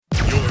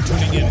You're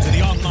tuning in to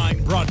the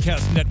online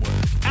broadcast network,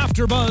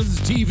 AfterBuzz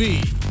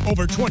TV.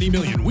 Over 20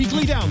 million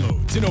weekly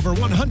downloads in over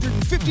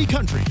 150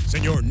 countries,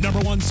 and your number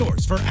one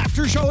source for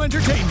after-show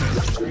entertainment.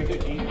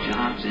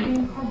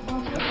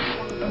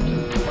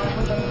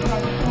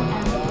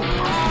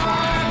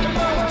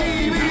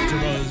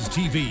 AfterBuzz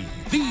TV,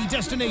 the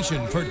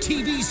destination for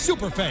TV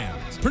superfans.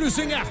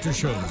 Producing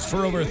aftershows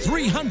for over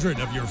 300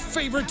 of your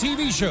favorite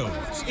TV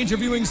shows,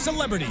 interviewing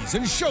celebrities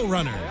and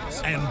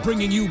showrunners, and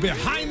bringing you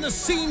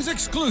behind-the-scenes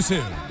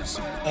exclusives.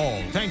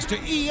 All thanks to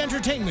E!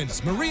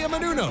 Entertainment's Maria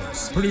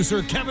Menounos,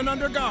 producer Kevin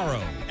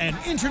Undergaro, and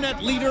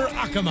internet leader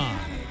Akamai.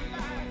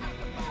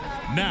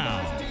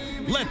 Now,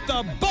 let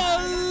the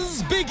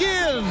buzz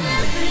begin!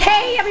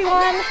 Hey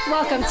everyone,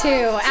 welcome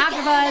to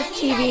AfterBuzz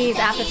TV's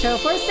after show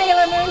for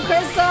Sailor Moon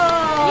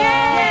Crystal!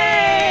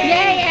 Yay!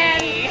 Yay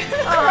and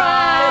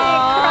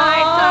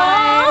cry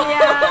time!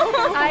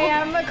 Yeah. I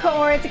am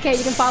Kaori Takei.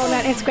 You can follow me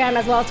on Instagram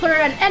as well as Twitter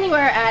and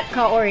anywhere at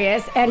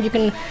Kaorius. And you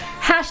can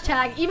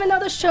hashtag, even though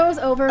the show's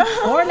over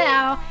for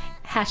now,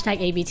 hashtag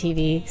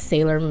ABTV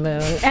Sailor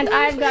Moon. And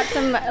I've got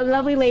some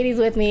lovely ladies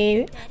with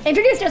me.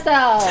 Introduce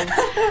yourselves.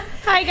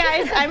 Hi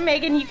guys, I'm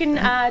Megan. You can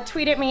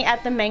tweet at me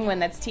at the Menguin.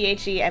 That's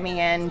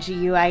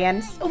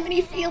TheMenguin. So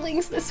many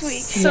feelings this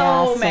week.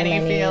 So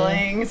many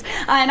feelings.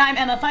 And I'm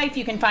Emma Fife.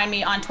 You can find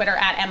me on Twitter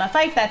at Emma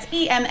Fife. That's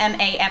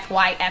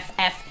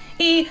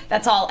EMMAFYFFE.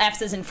 That's all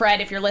F's as in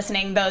Fred. If you're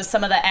listening,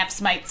 some of the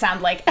F's might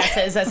sound like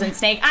S's as in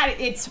snake.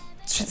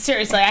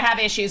 Seriously, I have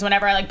issues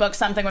whenever I book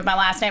something with my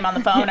last name on the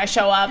phone. I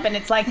show up and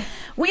it's like,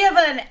 we have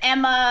an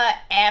Emma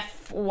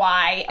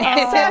FYSFE.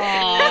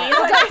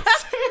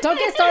 Don't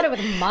get started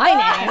with my name.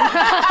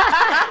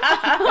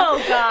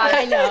 Oh God,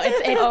 I know.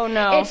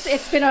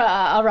 It's been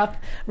a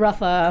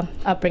rough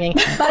upbringing.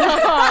 But,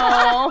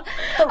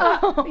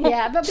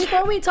 yeah, but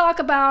before we talk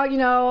about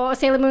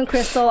Sailor Moon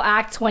Crystal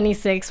Act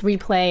 26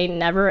 replay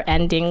never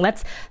ending,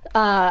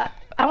 I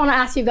want to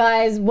ask you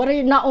guys, what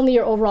are not only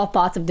your overall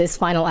thoughts of this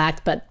final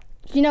act, but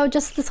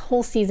just this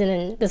whole season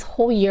and this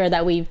whole year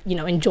that we've,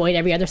 enjoyed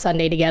every other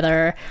Sunday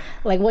together.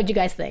 What'd you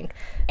guys think?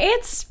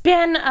 It's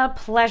been a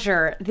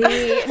pleasure.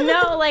 I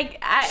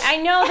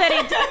know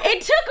that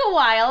it took a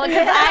while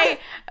because I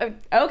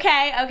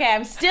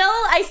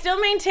still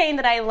maintain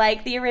that I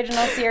like the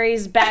original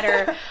series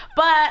better,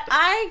 but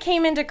I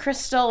came into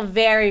Crystal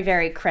very,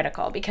 very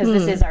critical because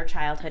this is our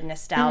childhood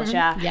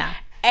nostalgia. Mm-hmm. Yeah.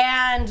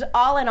 And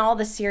all in all,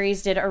 the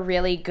series did a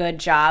really good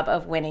job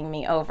of winning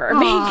me over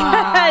because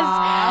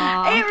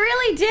it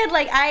really did.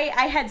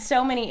 I had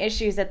so many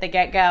issues at the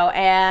get-go,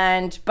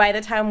 and by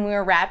the time we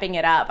were wrapping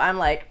it up, I'm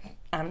like,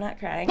 I'm not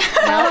crying.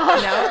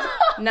 No,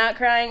 not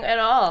crying at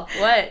all.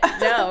 What?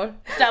 No,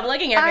 stop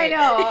looking at me. I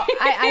know.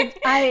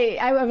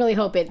 I really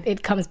hope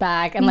it comes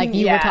back, and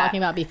you were talking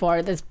about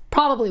before, this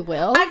probably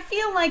will. I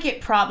feel like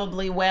it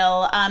probably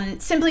will,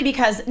 simply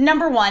because,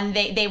 number one,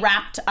 they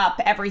wrapped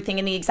up everything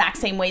in the exact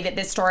same way that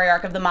this story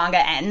arc of the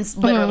manga ends,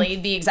 literally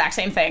the exact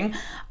same thing.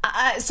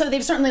 So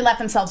they've certainly left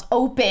themselves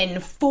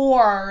open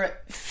for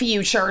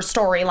future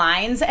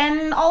storylines,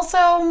 and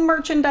also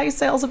merchandise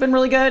sales have been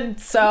really good.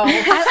 So I love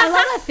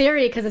that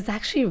theory because it's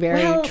actually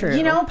very true.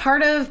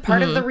 Part of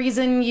the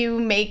reason you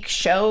make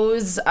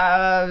shows,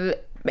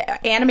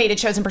 animated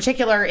shows in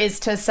particular, is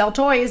to sell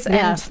toys,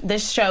 and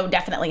this show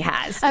definitely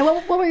has.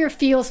 What were your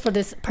feels for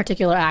this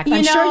particular act?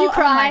 I'm sure you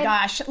cried. Oh my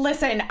gosh.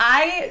 Listen,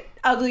 I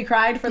ugly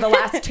cried for the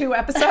last 2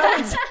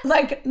 episodes.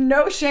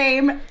 No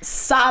shame,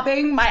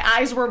 sobbing. My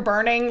eyes were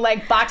burning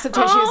like box of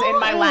tissues in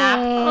my lap.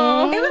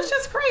 It was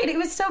just great. It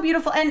was so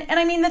beautiful. And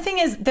I mean, the thing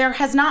is, there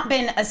has not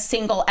been a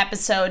single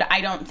episode,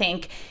 I don't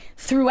think,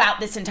 throughout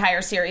this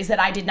entire series that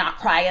I did not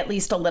cry at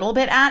least a little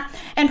bit at.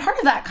 And part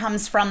of that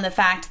comes from the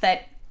fact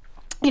that,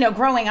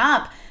 growing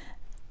up,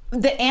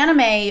 the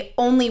anime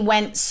only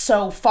went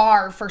so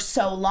far for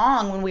so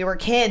long when we were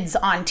kids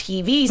on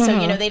TV. So,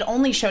 they'd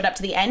only showed up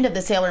to the end of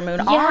the Sailor Moon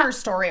R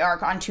story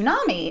arc on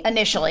Toonami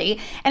initially.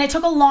 And it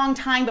took a long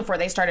time before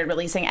they started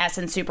releasing S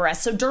and Super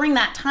S. So during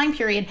that time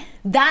period,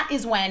 that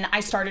is when I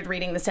started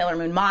reading the Sailor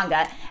Moon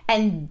manga.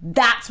 And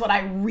that's what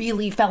I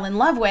really fell in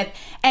love with.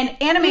 And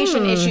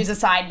animation issues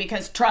aside,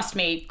 because trust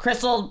me,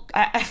 Crystal,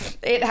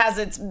 it has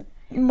its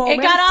moments.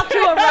 It got off to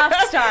a rough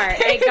start.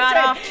 It got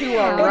off to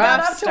a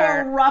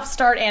rough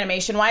start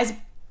animation-wise.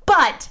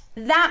 But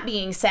that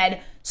being said,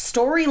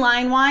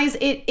 storyline-wise,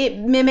 it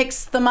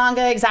mimics the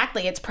manga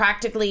exactly. It's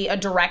practically a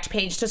direct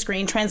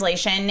page-to-screen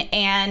translation,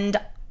 and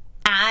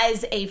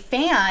as a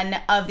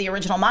fan of the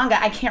original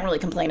manga, I can't really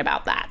complain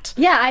about that.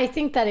 Yeah, I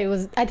think they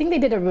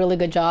did a really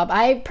good job.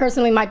 I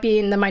personally might be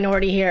in the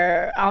minority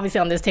here, obviously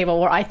on this table,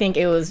 where I think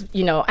it was,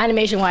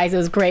 animation-wise, it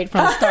was great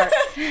from start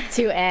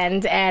to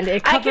end, and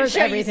it covers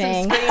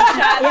everything.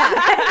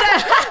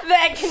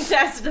 I can show you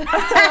some screenshots that contest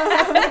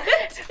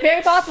that.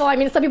 Very possible. I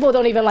mean, some people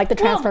don't even like the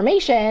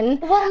transformation.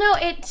 Well, no,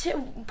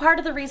 part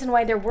of the reason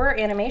why there were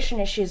animation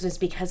issues was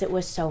because it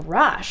was so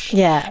rushed.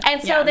 Yeah.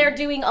 And so they're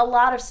doing a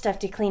lot of stuff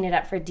to clean it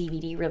up for DVD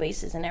DVD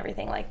releases and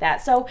everything like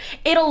that. So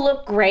it'll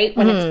look great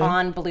when it's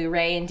on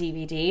Blu-ray and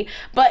DVD,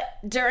 but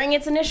during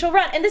its initial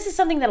run, and this is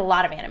something that a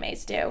lot of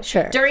animes do.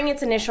 Sure. During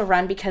its initial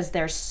run, because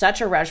there's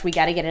such a rush, we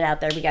got to get it out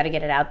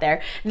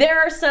there. There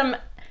are some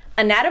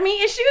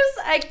anatomy issues,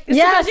 I suppose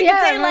you could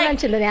say. I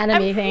mentioned the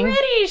anatomy I'm thing.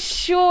 pretty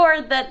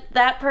sure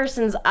that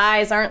person's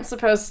eyes aren't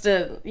supposed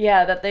to,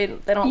 that they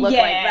don't look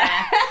like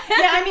that.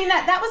 Yeah, I mean,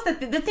 that was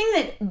the thing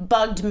that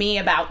bugged me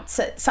about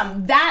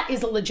some, that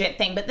is a legit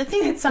thing, but the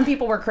thing that some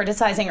people were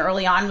criticizing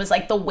early on was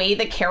like the way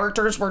the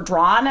characters were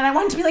drawn, and I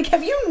wanted to be like,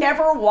 have you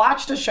never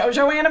watched a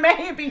shoujo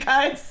anime?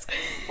 Because,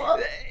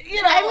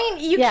 I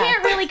mean, you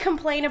can't really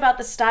complain about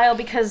the style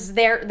because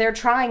they're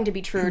trying to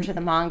be truer to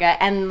the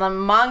manga, and the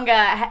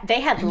manga,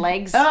 they had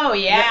legs. Oh,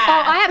 yeah.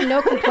 Oh, I have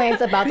no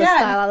complaints about the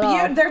style at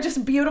all. They're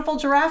just beautiful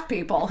giraffe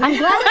people.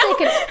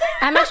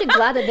 I'm actually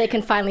glad that they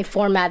can finally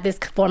format this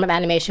form of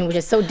animation, which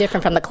is so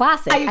different from the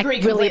classic. I agree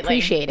completely. Really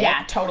appreciate it.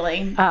 Yeah,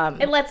 totally.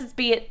 It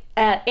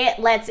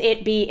lets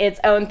it be its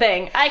own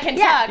thing. I can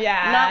talk,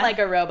 not like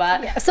a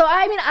robot. Yeah. So,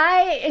 I mean,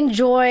 I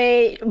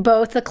enjoy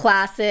both the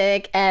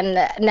classic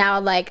and now,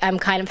 like, I'm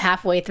kind of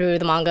halfway through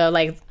the manga.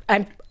 Like,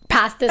 I'm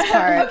past this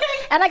part. Okay.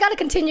 And I got to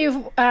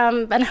continue,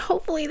 and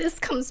hopefully this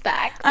comes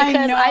back because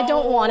I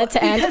don't want it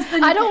to end.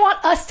 I don't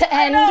want us to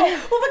end.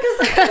 Well,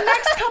 because the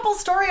next couple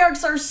story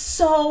arcs are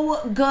so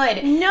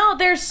good. No,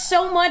 there's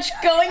so much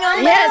going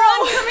on Yes. later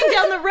on coming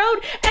down the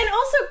road. And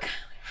also,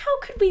 how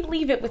could we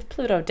leave it with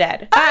Pluto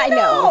dead? I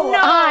know. No.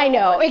 I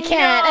know. It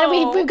can't. No.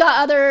 And we've got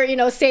other,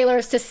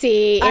 sailors to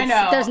see. I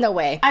know. There's no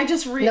way. I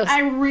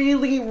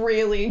really,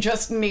 really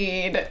just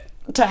need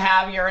to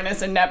have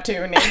Uranus and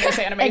Neptune in this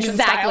animation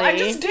style. I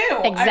just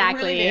do.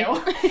 Exactly. I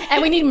really do.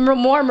 And we need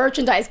more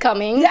merchandise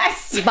coming.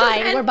 Yes.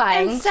 We're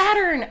buying. And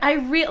Saturn, I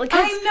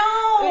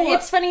know.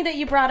 It's funny that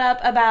you brought up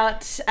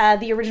about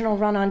the original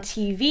run on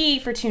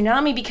TV for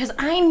Toonami because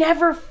I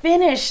never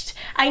finished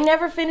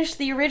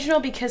the original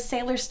because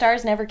Sailor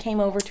Stars never came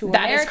over to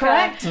America.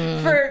 That is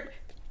correct. For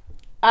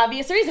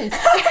obvious reasons.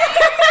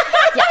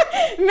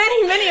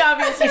 Many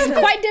obvious reasons. It's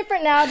quite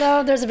different now,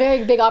 though. There's a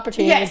very big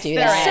opportunity to do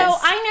that. So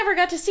I never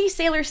got to see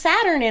Sailor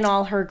Saturn in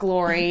all her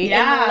glory.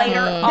 Yeah, later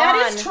on.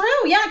 that is true.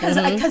 Yeah,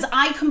 because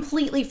I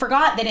completely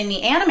forgot that in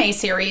the anime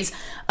series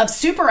of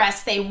Super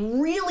S, they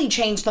really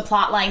changed the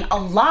plot line a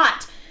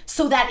lot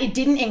so that it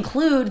didn't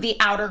include the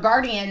Outer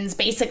Guardians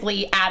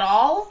basically at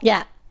all.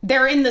 Yeah.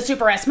 They're in the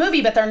Super S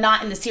movie, but they're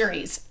not in the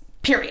series.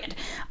 Period.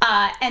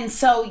 And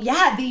so,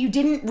 you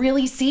didn't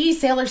really see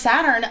Sailor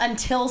Saturn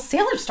until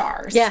Sailor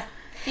Stars. Yeah.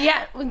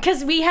 Yeah,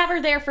 because we have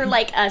her there for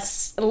like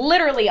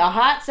literally a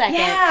hot second.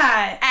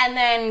 Yeah. And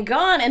then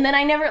gone. And then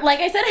I never got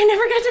to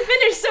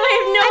finish, so I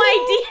have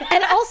no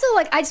idea. And also,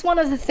 I just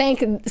wanted to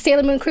thank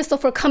Sailor Moon Crystal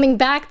for coming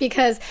back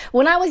because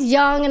when I was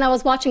young and I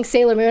was watching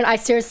Sailor Moon, I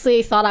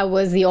seriously thought I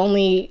was the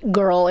only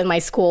girl in my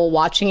school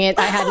watching it.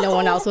 I had no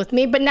one else with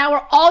me. But now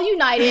we're all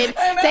united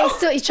thanks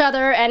to each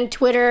other and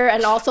Twitter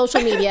and all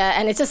social media.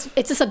 And it's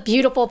just a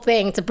beautiful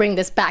thing to bring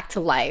this back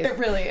to life. It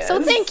really is.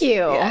 So thank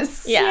you.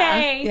 Yes. Yeah.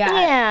 Yay.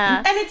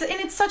 Yeah. And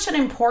it's such an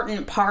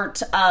important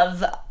part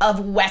of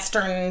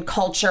Western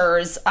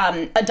culture's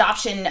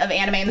adoption of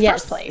anime in the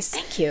first place.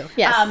 Thank you.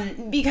 Yes.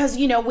 Because,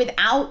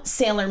 without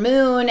Sailor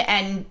Moon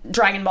and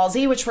Dragon Ball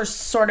Z, which were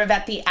sort of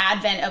at the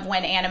advent of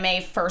when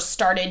anime first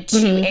started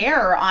to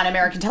air on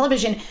American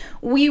television,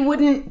 we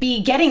wouldn't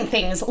be getting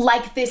things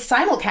like this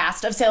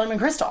simulcast of Sailor Moon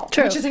Crystal,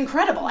 which is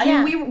incredible. I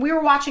mean, we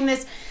were watching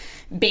this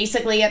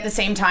basically at the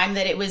same time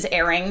that it was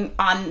airing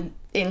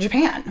in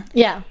Japan.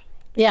 Yeah.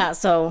 Yeah.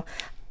 So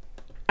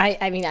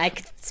I mean, I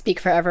could speak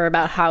forever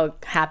about how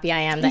happy I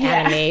am that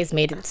anime's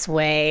made its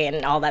way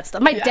and all that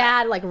stuff. My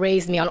dad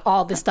raised me on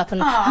all this stuff,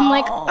 and I'm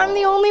like, I'm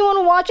the only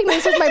one watching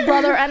this with my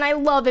brother, and I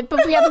love it,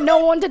 but we have no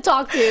one to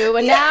talk to,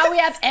 and now we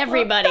have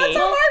everybody. That's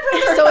how my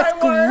brother so and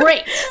it's I were.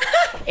 great.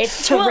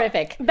 It's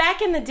terrific. Well,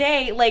 back in the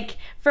day,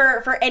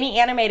 for any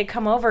anime to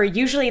come over,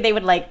 usually they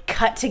would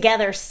cut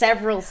together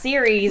several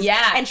series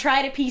and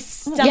try to piece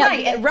stuff.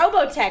 Yeah.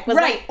 Robotech was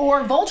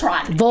or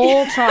Voltron.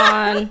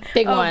 Voltron,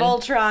 big one.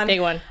 Voltron.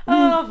 Big one.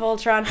 Oh,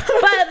 Voltron.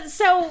 But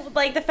so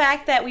the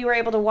fact that we were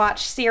able to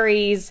watch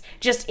series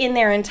just in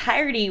their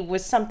entirety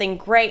was something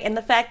great, and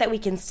the fact that we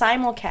can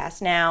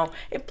simulcast now,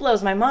 it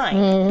blows my mind.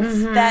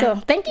 So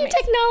thank you,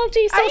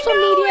 technology, social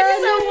media,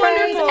 it's so new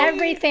friends, wonderful.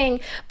 everything.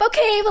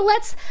 Okay, but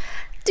let's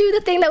do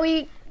the thing that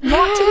we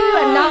want to do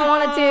and not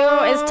want to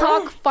do is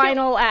talk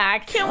final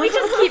act. Can we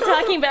just keep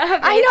talking about how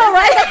great I know,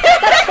 right?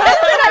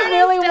 That's what I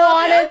really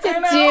wanted to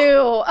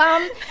do.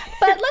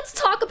 But let's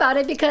talk about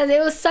it because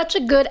it was such a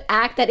good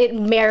act that it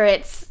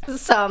merits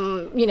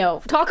some,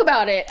 talk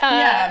about it.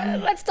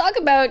 Let's talk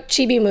about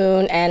Chibi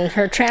Moon and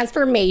her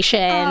transformation.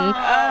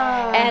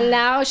 And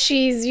now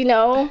she's,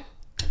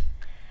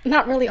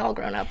 not really all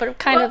grown up, but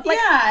kind of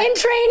in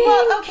training.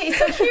 Well, okay,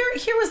 so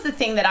here was the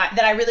thing that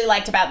I really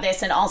liked about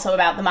this and also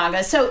about the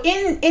manga. So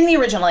in the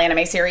original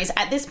anime series,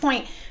 at this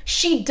point,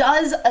 she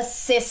does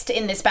assist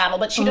in this battle,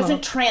 but she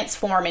doesn't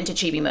transform into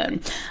Chibi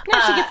Moon. No,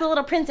 she gets the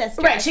little princess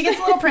dress. Right, she gets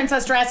a little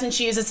princess dress and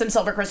she uses some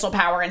silver crystal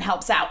power and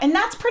helps out. And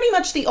that's pretty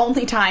much the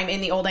only time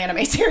in the old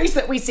anime series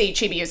that we see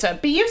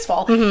Chibiusa be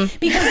useful.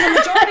 Because the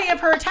majority of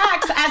her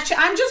attacks,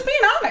 I'm just being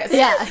honest.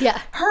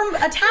 Yeah. Her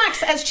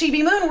attacks as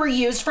Chibi Moon were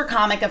used for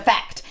comic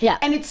effect. Yeah.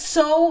 And it's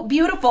so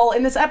beautiful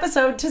in this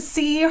episode to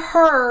see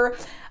her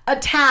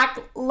attack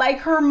like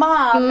her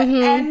mom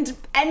and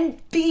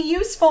be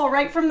useful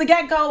right from the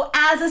get-go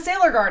as a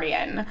Sailor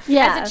Guardian.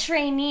 Yeah. As a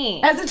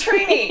trainee. As a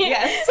trainee,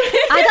 yes.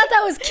 I thought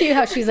that was cute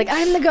how she's like,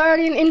 I'm the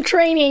Guardian in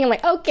training. I'm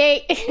like,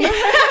 okay.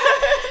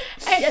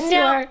 Yes, you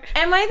are.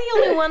 Am I the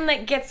only one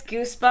that gets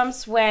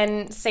goosebumps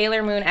when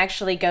Sailor Moon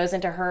actually goes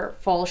into her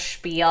full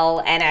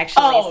spiel and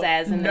actually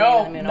says, in the name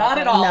of the moon, not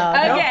at all.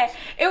 No. Okay.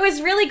 It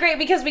was really great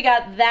because we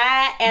got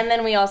that, and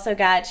then we also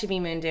got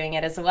Chibi Moon doing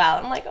it as well.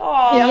 I'm like,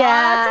 oh,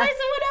 Yeah. twice in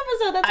one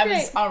episode. That's I great.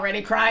 was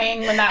already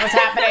crying when that was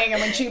happening,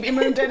 and when Chibi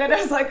Moon did it,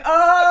 I was like,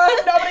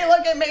 oh, nobody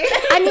look at me.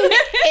 I mean,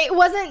 it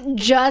wasn't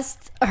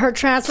just her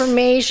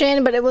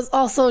transformation, but it was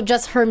also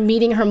just her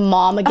meeting her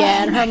mom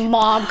again, her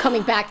mom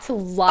coming back to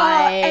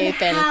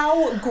life. And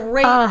how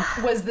great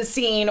was the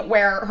scene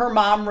where her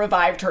mom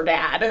revived her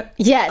dad?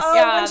 Yes.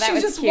 Yeah, When that she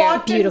was just cute.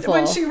 walked Beautiful.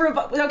 in, when she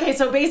okay,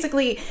 so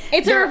basically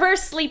It's a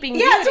reverse Sleeping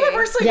Beauty. Yeah, it's a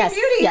reverse Sleeping Yes,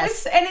 Beauty.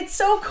 yes. And it's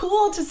so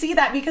cool to see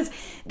that because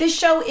this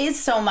show is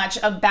so much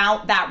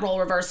about that role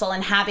reversal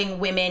and having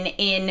women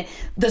in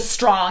the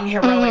strong,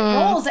 heroic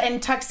roles.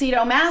 And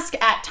Tuxedo Mask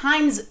at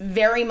times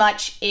very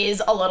much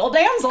is a little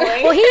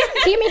damsel-y. Well,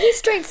 he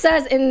straight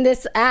says in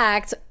this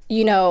act,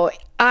 you know,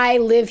 I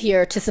live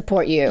here to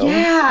support you.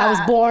 Yeah. I was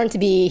born to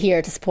be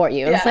here to support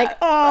you. It's Yeah. like,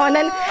 oh, and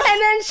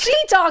then she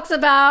talks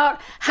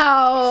about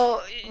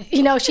how,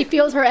 you know, she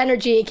feels her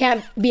energy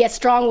can't be as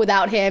strong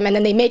without him, and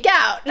then they make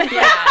out.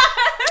 Yeah.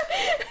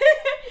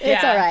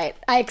 It's all right.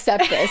 I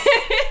accept this.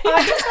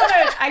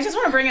 I just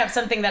want to bring up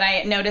something that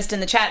I noticed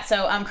in the chat.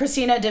 So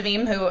Christina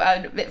Devim, who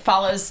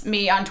follows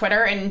me on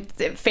Twitter and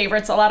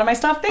favorites a lot of my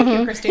stuff. Thank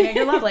you, Christina.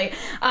 You're lovely.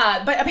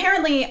 But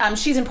apparently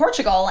she's in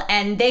Portugal,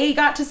 and they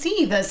got to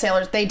see the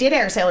Sailors. They did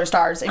air Sailor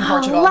Stars in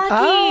Portugal. Luckies.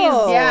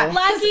 Oh. Yeah,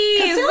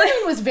 Luckies. Because Sailor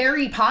Moon was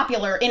very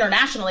popular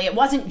internationally. It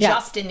wasn't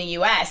just in the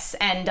U.S.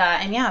 And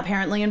yeah,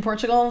 apparently in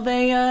Portugal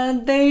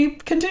they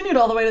continued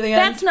all the way to the end.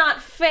 That's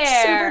not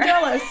fair. Super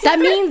jealous. That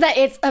means that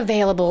it's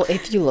available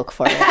if you look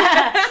for it.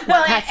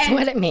 Well, That's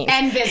what it means.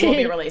 And Viz will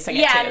be releasing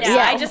it Yeah, too. no, so-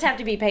 I just have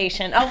to be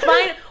patient. I'll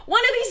find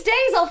one of these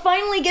days I'll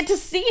finally get to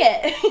see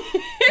it.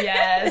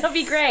 Yes. It'll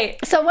be great.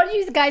 So what do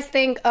you guys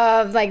think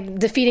of like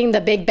defeating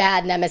the big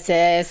bad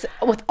nemesis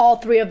with all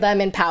three of them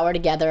in power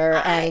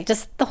together and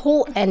just the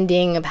whole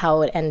ending of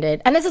how it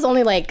ended? And this is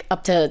only like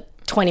up to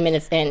 20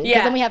 minutes in because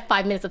Yeah. then we have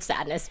 5 minutes of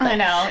sadness. But I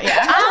know,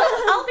 yeah.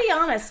 I'll be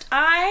honest.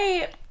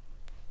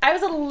 I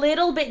was a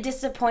little bit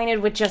disappointed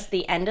with just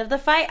the end of the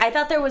fight. I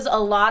thought there was a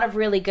lot of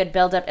really good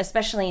build-up,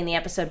 especially in the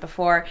episode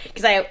before,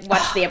 because I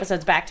watched the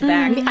episodes back to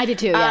back. I did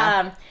too,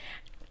 yeah.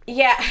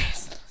 Yeah, I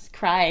was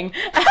crying.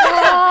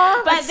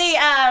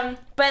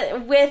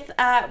 But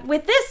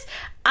with this,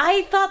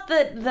 I thought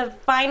that the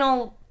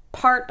final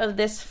part of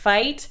this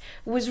fight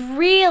was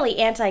really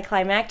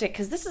anticlimactic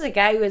because this is a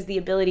guy who has the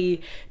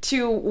ability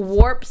to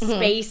warp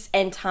space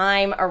and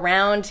time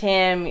around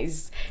him.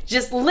 He's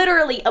just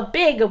literally a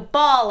big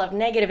ball of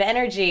negative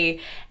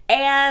energy.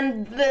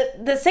 And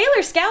the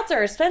Sailor Scouts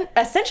are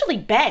essentially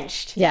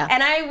benched. Yeah.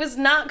 And I was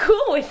not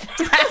cool with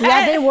that.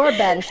 Yeah, they were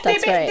benched.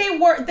 That's right. They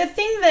were the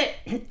thing that,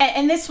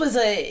 and this was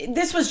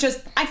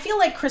just. I feel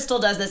like Crystal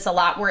does this a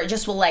lot, where it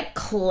just will like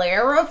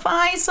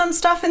clarify some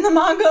stuff in the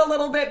manga a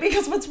little bit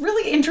because what's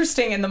really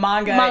interesting in the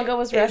manga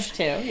was rushed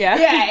too. Yeah.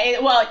 Yeah.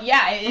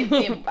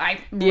 I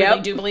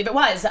really do believe it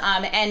was.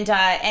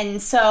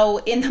 And so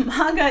in the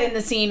manga, in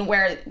the scene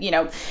where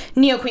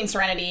Neo Queen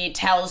Serenity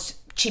tells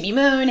Chibi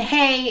Moon,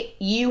 hey,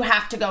 you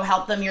have to go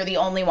help them. You're the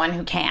only one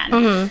who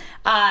can.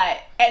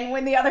 And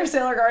when the other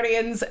Sailor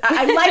Guardians,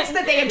 I liked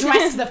that they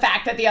addressed the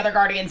fact that the other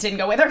Guardians didn't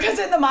go with her, because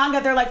in the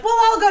manga they're like, we'll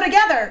all go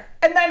together.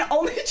 And then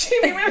only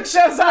Chibi Moon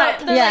shows up.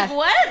 They're Yeah. like,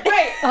 what?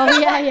 Right. Oh,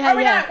 yeah.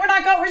 We're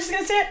not going. We're just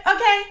going to sit.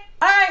 Okay.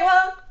 All right.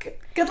 Well,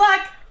 good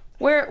luck.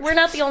 We're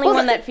not the only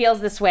one that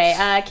feels this way.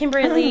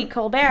 Kimberly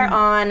Colbert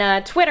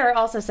on Twitter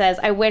also says,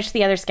 I wish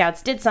the other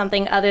scouts did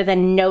something other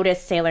than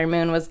notice Sailor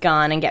Moon was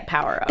gone and get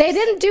power-ups. They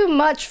didn't do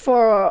much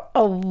for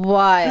a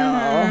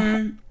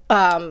while.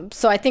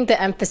 So I think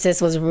the emphasis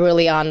was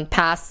really on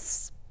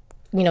past,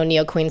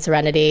 Neo Queen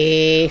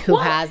Serenity, who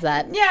has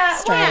that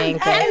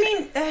strength. Well, I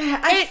mean,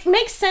 It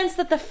makes sense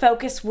that the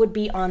focus would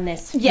be on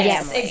this family.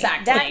 Yes,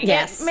 exactly.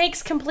 That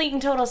makes complete and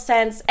total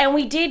sense. And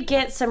we did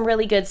get some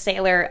really good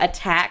Sailor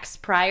attacks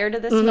prior to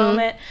this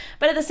moment.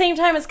 But at the same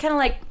time, it's kind of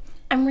like,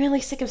 I'm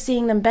really sick of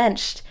seeing them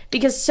benched.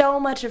 Because so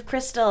much of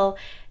Crystal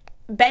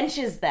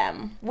benches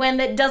them when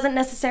that doesn't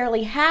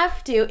necessarily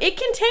have to.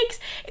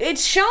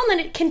 It's shown that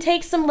it can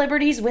take some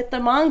liberties with the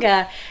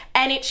manga,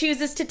 and it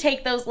chooses to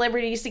take those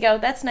liberties to go,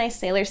 that's nice,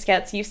 Sailor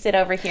Scouts, you sit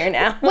over here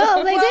now.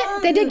 Well,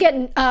 they did get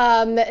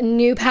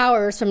new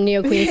powers from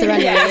Neo Queen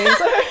Serenity.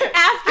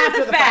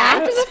 After the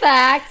fact. After the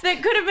fact.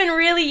 That could have been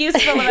really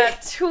useful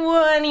about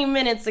 20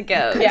 minutes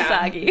ago,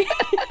 Usagi.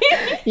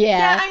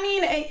 Yeah, I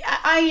mean,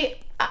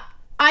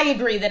 I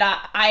agree that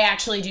I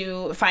actually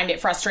do find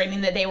it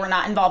frustrating that they were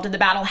not involved in the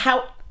battle.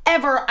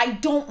 However, I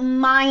don't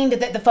mind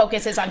that the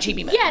focus is on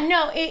Chibi Moon. Yeah,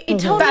 no, it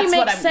totally That's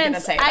what makes I'm gonna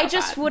sense. say about I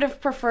just that. would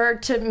have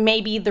preferred to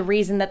maybe the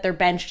reason that they're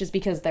benched is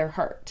because they're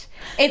hurt.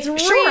 It's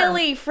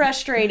really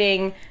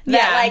frustrating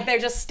that like they're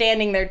just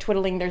standing there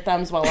twiddling their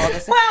thumbs while all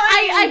this. Well,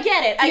 I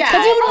get it. I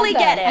totally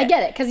get it. I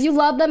get it because you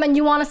love them and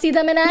you want to see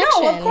them in action.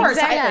 No, of course,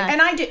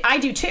 Exactly. I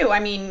do too. I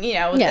mean,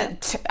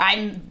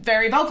 I'm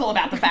very vocal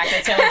about the fact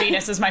that Sailor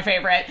Venus is my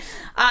favorite,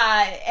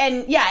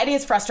 and it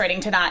is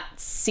frustrating to not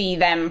see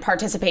them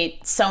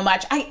participate so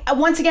much.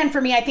 Once again,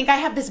 for me, I think I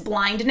have this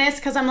blindness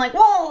because I'm like,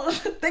 well,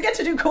 they get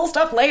to do cool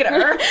stuff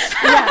later.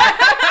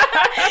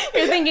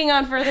 You're thinking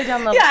on further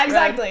down the Yeah,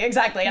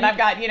 exactly. And I've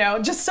got,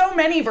 just so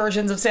many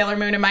versions of Sailor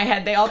Moon in my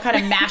head. They all kind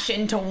of mash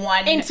into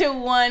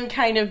one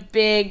kind of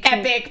big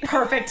epic,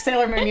 perfect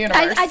Sailor Moon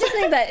universe. I just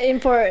think that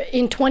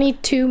in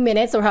 22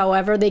 minutes or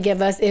however they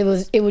give us,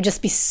 it would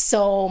just be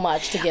so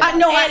much to give us.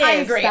 No, I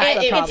agree.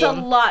 It's a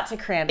lot to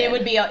cram in.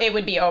 It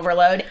would be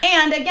overload.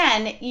 And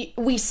again,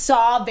 we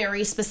saw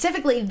very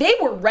specifically they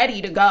were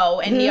ready to go,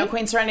 and Neo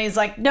Queen Serenity is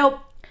like, nope.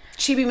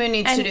 Chibi Moon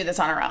needs to do this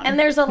on her own. And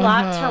there's a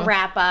lot to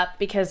wrap up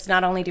because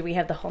not only do we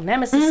have the whole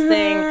Nemesis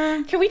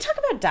thing, can we talk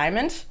about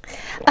Diamond?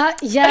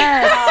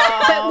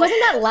 Yes. But wasn't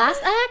that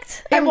last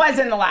act? It was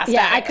in the last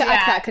act.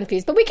 I got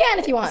confused, but we can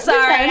if you want.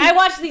 Sorry, I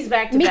watched these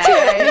back to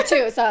back. Me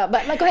too. So,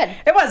 but go ahead.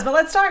 It was, but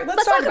let's talk about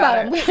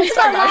it. It's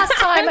our last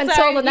time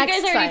until the next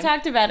time. You guys already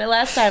talked about it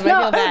last time. I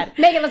feel bad.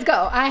 Megan, let's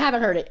go. I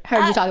haven't heard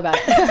you talk about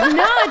it.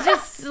 No,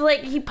 just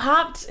like he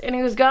popped and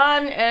he was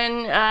gone,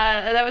 and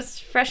that was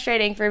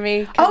frustrating for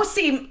me. Oh,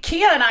 see,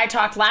 Kia and I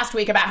talked last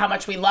week about how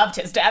much we loved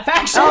his death,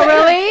 actually. Oh,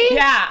 really?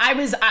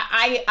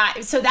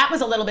 Yeah, so that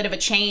was a little bit of a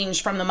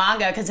change from the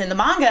manga, because in the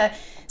manga,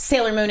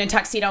 Sailor Moon and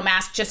Tuxedo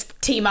Mask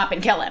just team up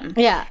and kill him.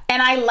 Yeah.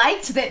 And I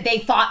liked that they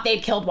thought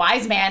they'd killed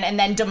Wise Man, and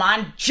then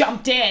Damon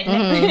jumped in,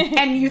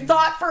 and you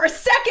thought for a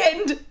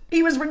second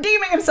he was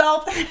redeeming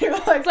himself, and you're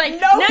like,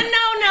 no,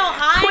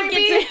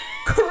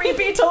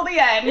 creepy till the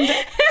end.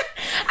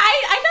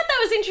 I thought that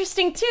was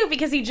interesting too,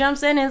 because he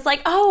jumps in and it's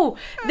like, oh,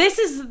 this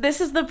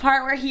is the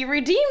part where he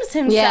redeems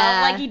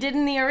himself like he did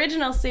in the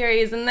original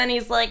series, and then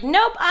he's like,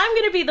 nope, I'm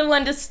gonna be the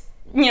one to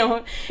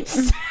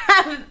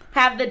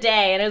have the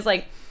day, and it was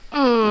like,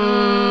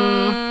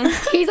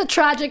 He's a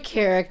tragic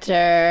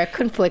character,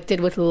 conflicted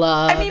with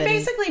love. I mean,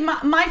 basically,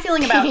 my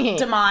feeling about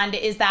Demond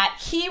is that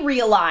he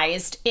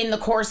realized in the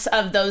course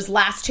of those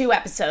last two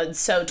episodes,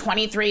 so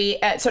 24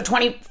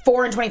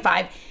 and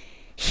 25,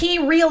 he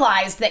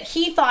realized that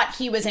he thought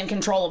he was in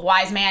control of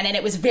Wise Man, and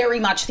it was very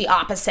much the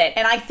opposite.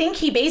 And I think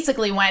he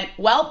basically went,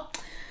 well,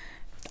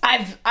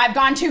 I've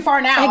gone too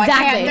far now.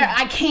 Exactly.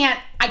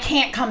 I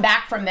can't come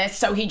back from this.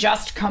 So he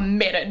just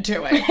committed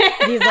to it.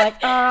 He's like,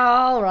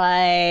 all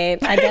right,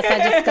 I guess I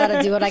just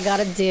gotta do what I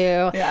gotta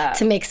do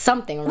to make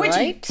something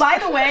right. Which, by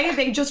the way,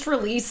 they just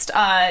released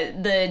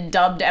the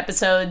dubbed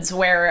episodes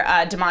where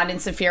Demond and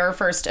Saphir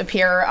first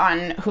appear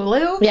on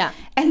Hulu. Yeah.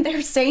 And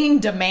they're saying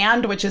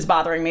demand, which is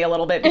bothering me a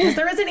little bit because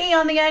there is an E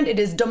on the end. It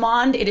is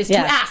demande. It is to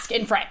ask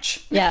in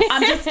French. Yes.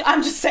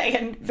 I'm just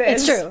saying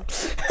this. It's true.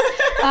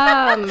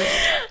 I'm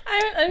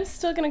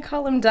still gonna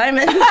call him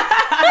Diamond.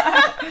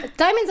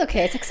 Diamond's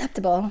okay. It's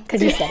acceptable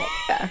because you said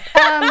it.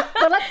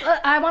 But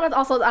I want to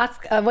also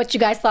ask what you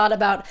guys thought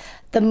about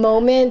the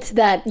moment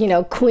that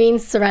Queen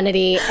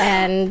Serenity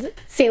and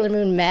Sailor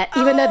Moon met,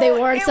 even though they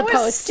weren't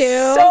supposed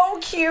to. So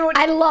cute.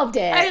 I loved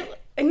it.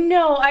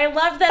 I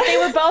loved that they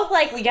were both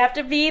like, we have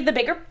to be the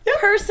bigger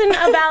person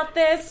about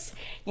this.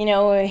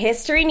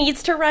 History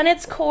needs to run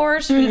its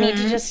course. We need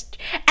to just...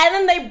 And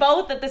then they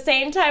both at the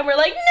same time were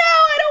like, no,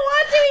 I don't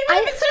want to.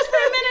 Even if it's just for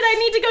a minute, I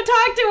need to go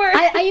talk to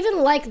her. I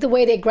even liked the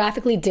way they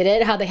graphically did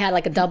it, how they had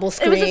like a double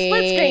screen. It was a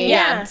split screen,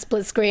 yeah.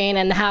 Split screen,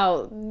 and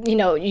how,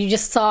 you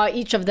just saw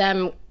each of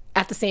them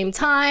at the same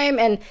time,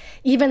 and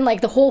even like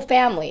the whole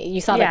family.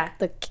 You saw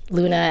the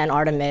Luna and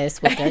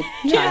Artemis with their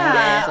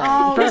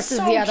child versus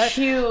so the other.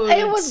 Cute.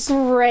 It was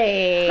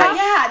great.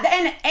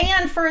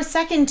 And for a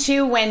second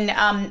too, when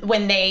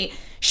they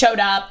showed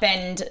up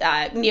and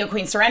Neo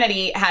Queen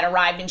Serenity had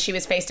arrived and she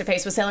was face to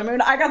face with Sailor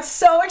Moon, I got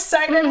so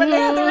excited when they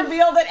had the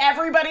reveal that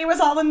everybody was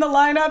all in the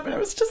lineup, and it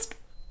was just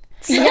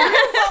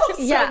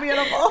so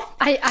beautiful.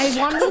 I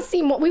wanted to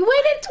see more. We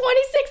waited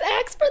 26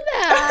 acts for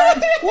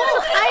that.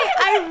 Well,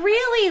 I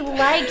really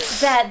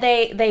liked that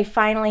they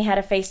finally had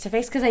a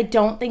face-to-face, because I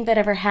don't think that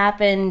ever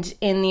happened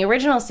in the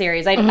original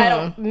series. I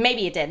don't,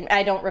 maybe it did.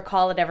 I don't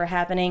recall it ever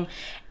happening.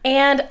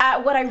 And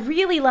what I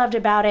really loved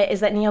about it is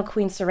that Neo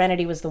Queen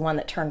Serenity was the one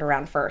that turned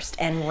around first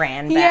and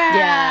ran back.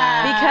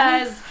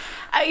 Yeah. Because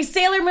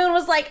Sailor Moon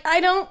was like, I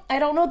don't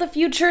know the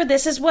future.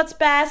 This is what's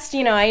best.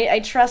 You know, I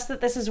trust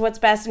that this is what's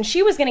best. And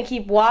she was going to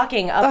keep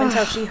walking up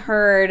until she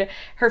heard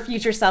her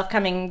future self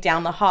coming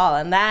down the hall.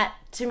 And that,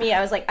 to me,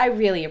 I was like, I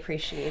really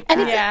appreciate that.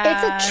 And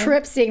it's a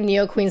trip seeing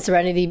Neo Queen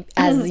Serenity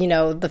as, you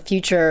know, the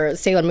future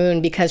Sailor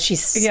Moon because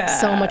she's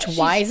so much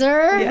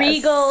wiser.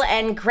 Regal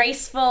and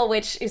graceful,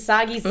 which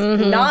Usagi's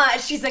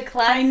not. She's a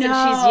klutz and she's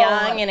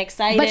young and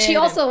excited. But she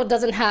also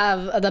doesn't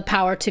have the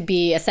power to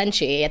be a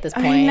Senshi at this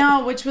point. I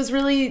know, which was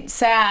really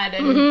sad.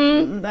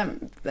 And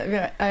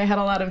I had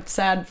a lot of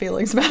sad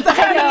feelings about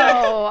that.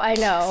 I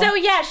know. So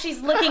yeah, she's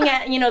looking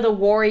at, you know, the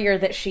warrior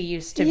that she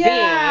used to be.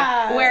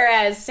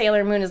 Whereas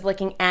Sailor Moon is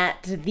looking at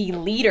the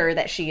leader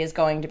that she is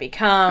going to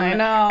become. I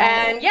know.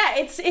 And yeah,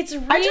 it's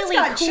really I just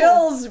got cool.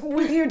 chills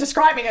with you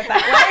describing it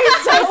that way.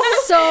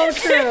 It's so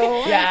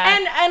true. Yeah.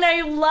 And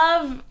I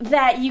love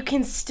that you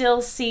can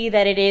still see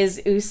that it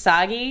is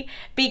Usagi,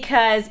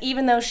 because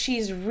even though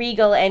she's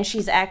regal and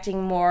she's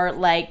acting more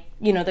like,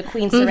 you know, the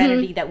Queen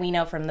Serenity that we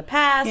know from the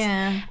past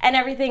and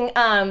everything,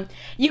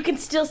 you can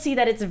still see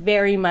that it's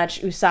very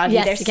much Usagi.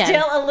 Yes, There's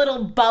still a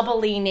little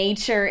bubbly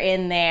nature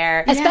in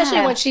there.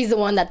 Especially when she's the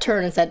one that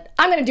turned and said,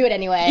 I'm going to do it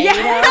anyway. Yeah,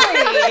 you know?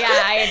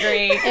 yeah, I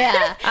agree.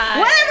 Yeah.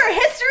 Whatever,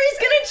 history's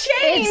gonna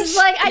change. It's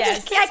like, I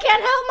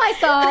can't help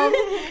myself.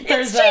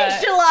 It's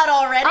changed a lot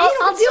already.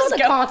 I'll deal with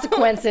the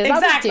consequences. I'll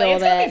just deal with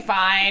It's gonna it. be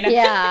fine.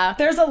 Yeah.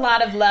 There's a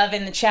lot of love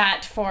in the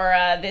chat for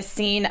this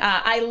scene.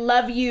 I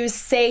love you,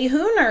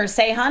 Sehun or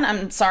Sehun.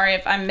 I'm sorry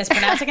if I'm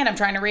mispronouncing it. I'm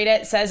trying to read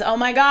it. Says, oh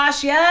my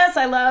gosh, yes,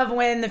 I love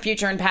when the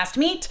future and past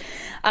meet.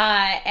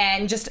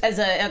 And just as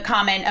a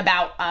comment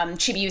about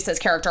Chibiusa's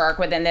character arc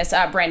within this,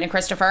 Brandon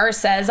Christopher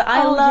says,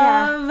 I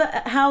love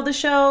how the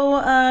show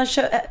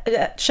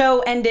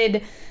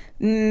ended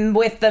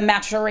with the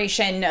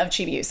maturation of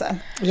Chibiusa.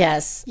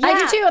 Yes. I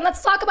do too. And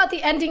let's talk about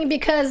the ending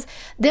because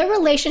their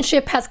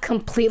relationship has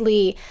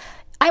completely,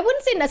 I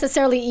wouldn't say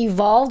necessarily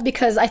evolved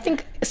because I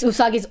think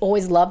Usagi's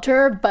always loved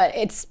her, but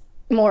it's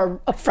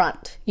more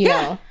upfront, you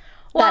know?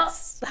 Well,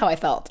 that's how I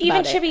felt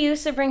even about it.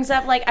 Chibiusa brings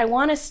up, like, I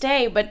want to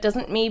stay, but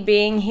doesn't me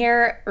being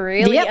here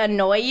really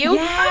annoy you?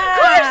 Yeah. Of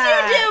course you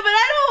do, but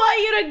I don't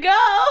want you to go.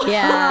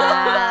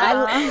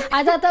 Yeah.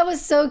 I thought that was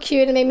so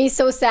cute. It made me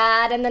so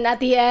sad. And then at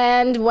the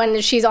end,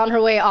 when she's on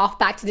her way off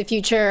back to the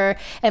future,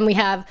 and we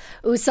have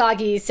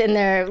Usagi sitting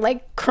there,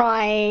 like,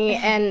 crying,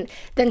 and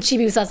then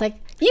Chibiusa's like,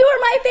 you were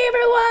my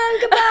favorite one.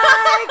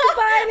 Goodbye.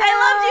 Goodbye now. I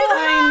loved you the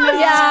most.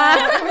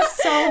 Yeah. It was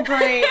so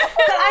great.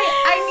 But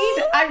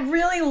I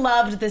really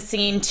loved the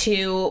scene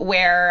too,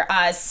 where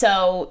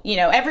so you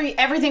know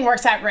everything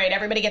works out great.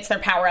 Everybody gets their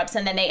power ups,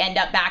 and then they end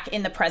up back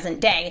in the present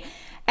day.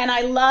 And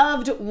I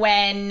loved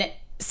when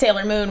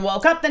Sailor Moon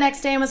woke up the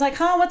next day and was like,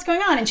 "Oh, what's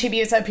going on?" And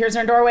Chibiusa appears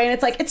in her doorway, and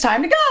it's like, "It's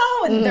time to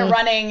go." And they're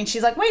running, and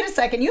she's like, "Wait a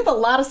second, you have a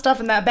lot of stuff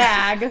in that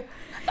bag."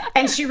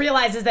 And she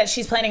realizes that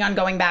she's planning on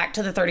going back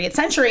to the 30th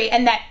century,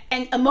 and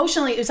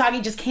emotionally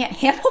Usagi just can't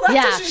handle that.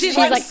 Yeah, so she's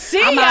like, like,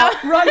 "See I'm ya,"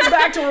 out. runs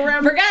back to her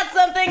room. Forgot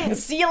something.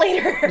 See you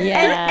later.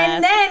 Yeah.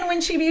 And then when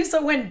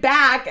Chibiusa went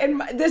back,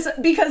 and this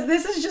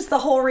is just the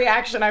whole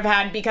reaction I've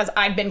had because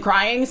I've been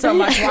crying so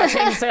much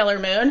watching Sailor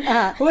Moon.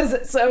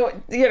 Was so,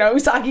 you know,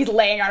 Usagi's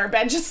laying on her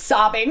bed just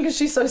sobbing because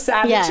she's so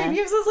sad that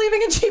Chibiusa's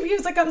leaving, and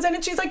Chibiusa comes in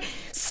and she's like,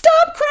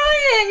 "Stop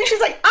crying!" And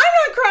she's like, "I'm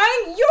not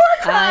crying. You're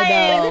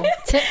crying." I know.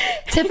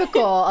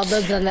 Typical of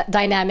the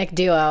dynamic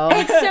duo.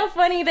 It's so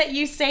funny that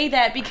you say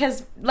that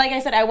because, like I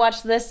said, I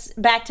watched this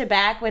back to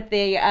back with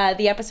the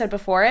episode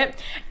before it,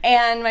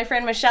 and my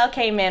friend Michelle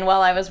came in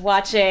while I was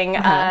watching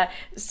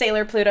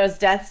Sailor Pluto's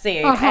death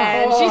scene,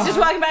 and she's just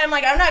walking by. I'm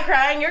like, I'm not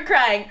crying, you're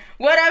crying,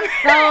 whatever.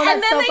 Oh,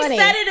 and then so they funny.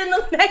 said it in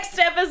the next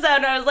episode,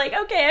 and I was like,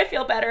 okay, I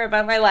feel better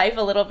about my life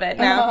a little bit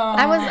now.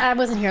 I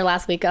wasn't here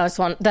last week.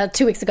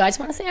 2 weeks ago. I just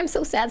want to say I'm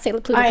so sad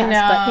Sailor Pluto I passed,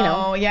 know, but you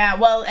know. yeah.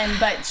 Well,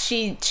 but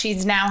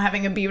she's now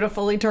having a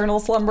beautiful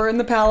eternal slumber in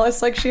the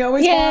palace, like she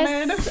always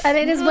wanted. Yes, and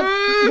it is what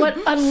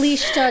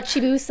unleashed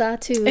Chibiusa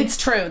too. It's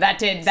true. That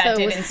did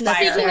it was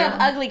inspire Speaking her. of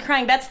ugly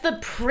crying, that's the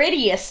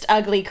prettiest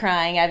ugly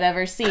crying I've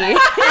ever seen.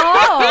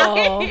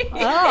 Oh.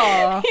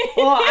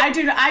 Well, I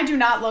do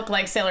not look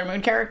like Sailor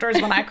Moon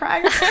characters when I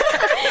cry.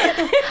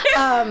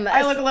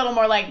 I look a little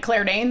more like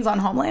Claire Danes on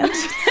Homeland.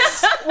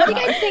 What do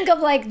you guys think of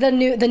like the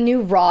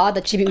new Raw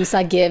that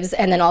Chibiusa gives,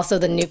 and then also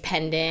the new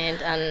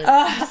pendant and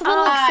just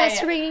little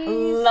accessories?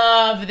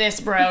 Love this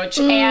brooch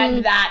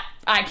and that.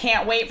 I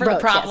can't wait for Brooch,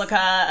 the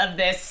replica of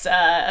this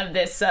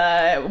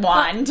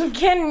wand.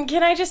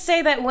 Can I just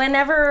say that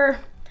whenever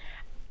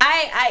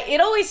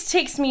it always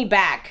takes me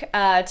back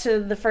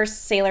to the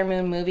first Sailor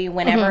Moon movie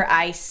whenever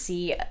I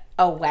see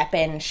a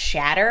weapon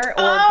shatter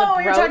or the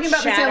brooch you're talking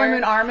about shatter. the Sailor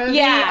Moon R movie?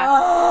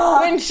 Yeah.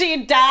 When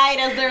she died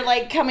as they're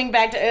like coming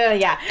back to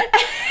yeah.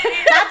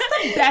 That's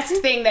the best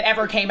thing that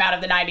ever came out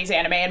of the 90s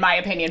anime, in my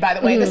opinion, by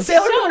the way. The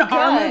Sailor Moon R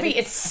good. movie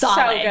is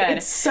solid. So good.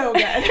 It's so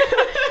good.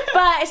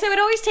 But so it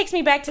always takes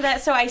me back to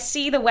that. So I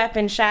see the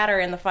weapon shatter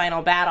in the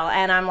final battle,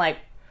 and I'm like,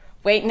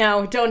 wait,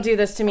 no, don't do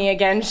this to me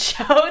again,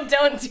 show.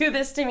 Don't do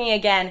this to me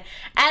again.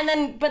 And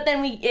then, but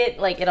then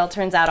it all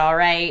turns out all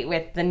right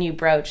with the new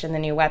brooch and the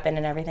new weapon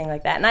and everything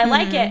like that. And I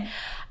like it.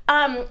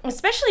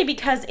 Especially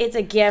because it's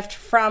a gift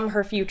from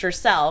her future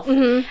self,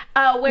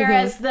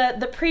 whereas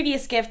the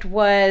previous gift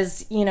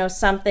was,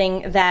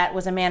 something that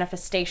was a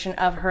manifestation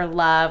of her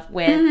love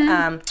with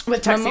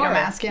Tuxedo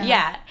Mask.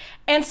 Yeah.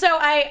 And so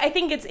I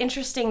think it's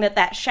interesting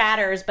that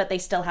shatters, but they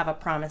still have a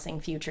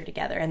promising future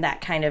together, and that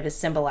kind of is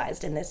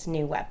symbolized in this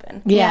new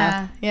weapon.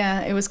 Yeah,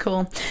 it was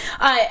cool.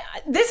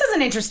 This is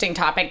an interesting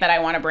topic that I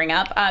want to bring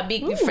up.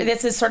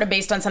 This is sort of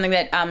based on something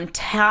that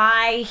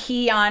Tai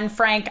Heon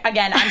Frank,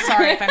 again, I'm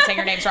sorry if I'm saying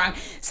your names wrong,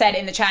 said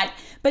in the chat.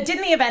 But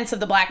didn't the events of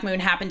the Black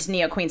Moon happen to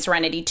Neo Queen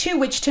Serenity too?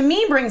 Which to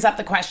me brings up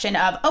the question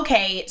of,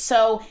 okay,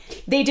 so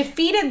they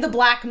defeated the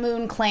Black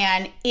Moon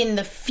clan in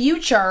the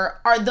future.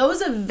 Are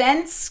those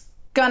events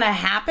gonna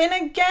happen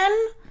again?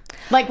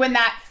 Like when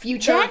that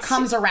future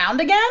comes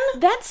around again?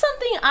 That's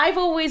something I've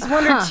always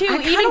wondered too,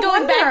 even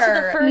going back to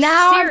the first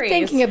now series. I'm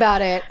thinking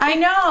about it. I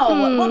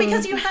know. Well,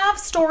 because you have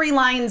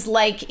storylines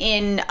like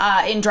in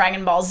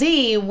Dragon Ball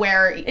Z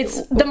where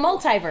it's the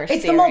multiverse.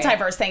 It's theory. the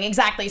multiverse thing,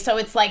 exactly. So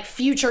it's like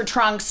future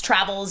Trunks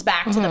travels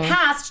back to the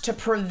past to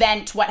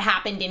prevent what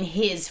happened in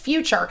his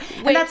future.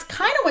 And that's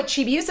kind of what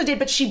Chibiusa did,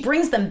 but she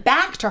brings them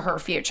back to her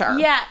future.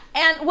 Yeah,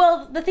 and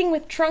well, the thing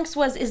with Trunks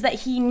is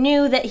that he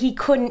knew that he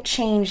couldn't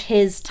change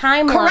his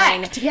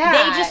timeline. Correct. Yeah.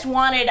 They just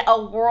wanted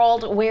a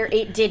world where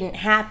it didn't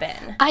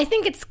happen. I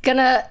think it's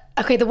gonna...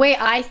 Okay, the way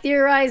I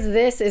theorize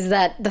this is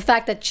that the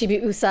fact that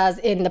Chibiusa's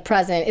in the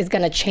present is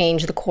gonna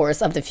change the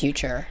course of the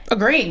future.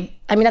 Agree.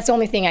 I mean, that's the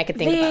only thing I could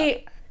think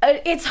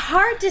about. It's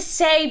hard to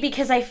say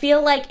because I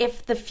feel like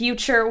if the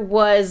future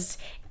was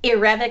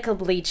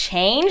irrevocably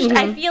changed,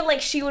 I feel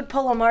like she would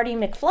pull a Marty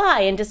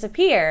McFly and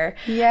disappear.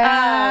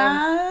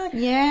 Yeah.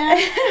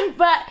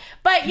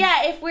 But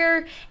yeah, if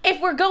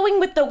we're going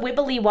with the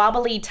wibbly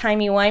wobbly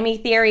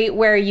timey-wimey theory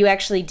where you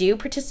actually do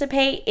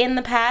participate in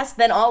the past,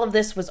 then all of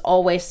this was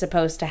always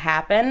supposed to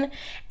happen,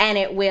 and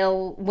it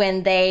will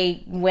when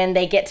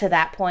they get to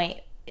that point,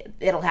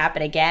 it'll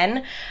happen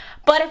again.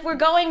 But if we're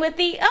going with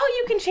you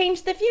can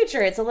change the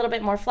future, it's a little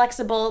bit more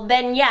flexible,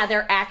 then yeah,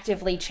 they're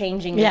actively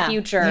changing the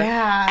future.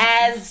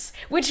 Yeah.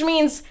 Which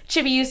means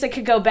Chibiusa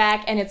could go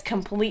back and it's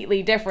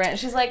completely different.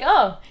 She's like,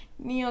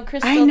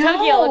 Crystal I know,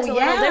 Tokyo looks a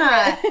little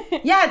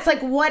different. Yeah, it's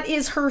like, what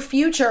is her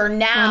future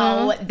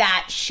now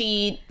that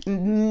she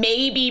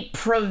maybe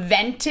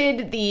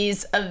prevented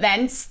these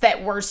events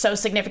that were so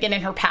significant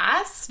in her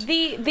past?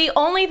 The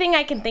only thing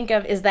I can think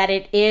of is that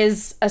it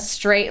is a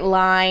straight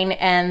line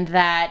and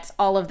that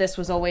all of this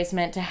was always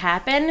meant to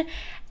happen,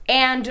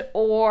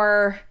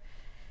 well,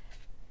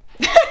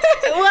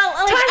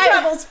 like, time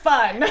travel's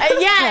fun.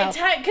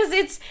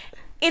 Because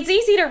it's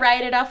easy to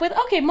write it off with,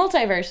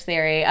 multiverse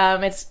theory.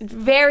 It's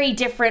very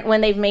different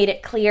when they've made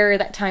it clear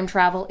that time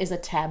travel is a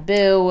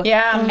taboo.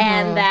 Yeah.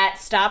 And that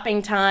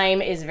stopping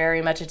time is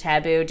very much a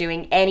taboo.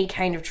 Doing any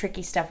kind of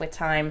tricky stuff with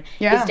time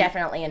is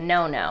definitely a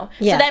no-no.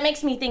 Yeah. So that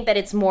makes me think that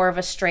it's more of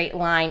a straight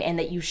line and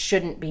that you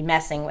shouldn't be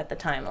messing with the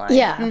timeline.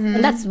 Yeah,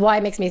 and that's why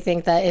it makes me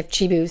think that if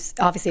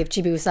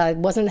Chibiusa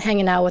wasn't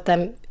hanging out with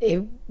them,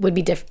 it would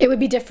be different. It would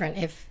be different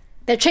if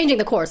they're changing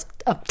the course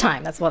of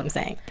time. That's what I'm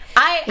saying.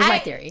 Is my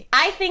theory.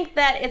 I think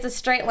that it's a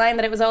straight line,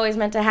 that it was always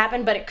meant to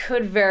happen, but it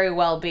could very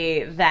well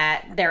be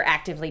that they're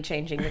actively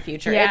changing the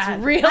future. Yeah.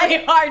 It's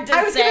really hard to say.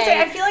 I was going to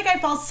say, I feel like I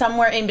fall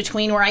somewhere in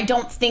between where I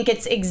don't think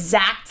it's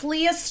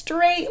exactly a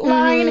straight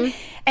line,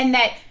 and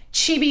that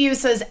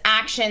Chibiusa's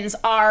actions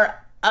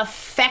are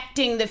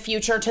affecting the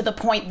future to the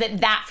point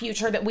that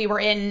future that we were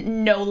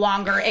in no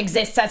longer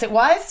exists as it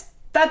was.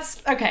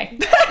 That's okay.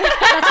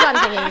 That's what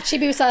I'm thinking.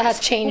 Chibiusa has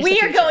changed. We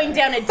are going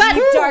down a deep,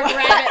 dark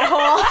rabbit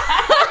hole.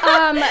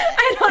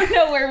 I don't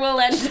know where we'll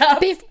end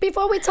up.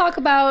 Before we talk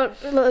about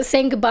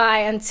saying goodbye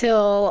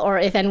until, or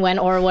if and when,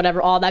 or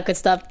whatever, all that good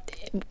stuff,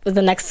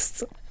 the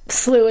next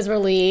slew is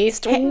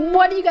released.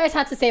 What do you guys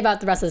have to say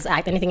about the rest of this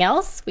act? Anything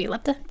else we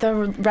left to? The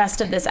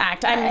rest of this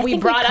act. We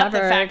think brought we up the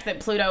fact that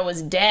Pluto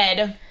was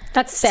dead.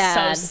 That's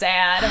sad. So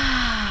sad.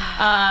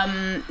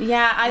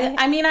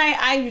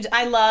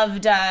 I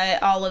loved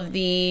all of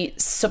the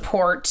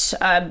support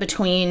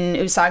between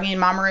Usagi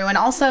and Mamoru, and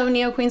also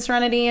Neo Queen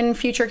Serenity and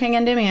future King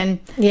Endymion.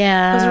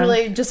 Yeah,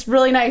 it was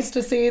really nice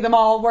to see them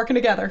all working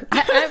together.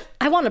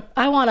 I want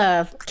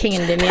a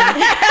King Endymion.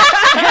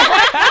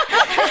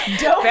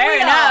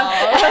 Fair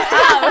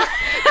enough.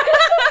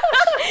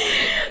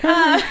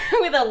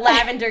 With a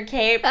lavender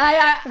cape.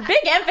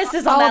 Big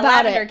emphasis on that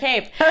lavender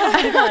cape.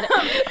 But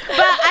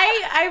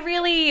I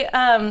really,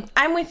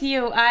 I'm with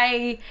you.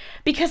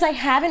 Because I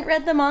haven't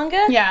read the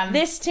manga,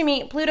 this to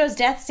me, Pluto's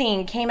death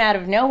scene came out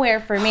of nowhere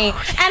for me. And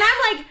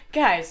I'm like,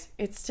 guys,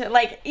 it's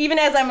like, even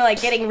as I'm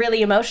like getting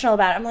really emotional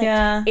about it, I'm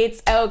like,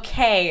 it's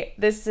okay.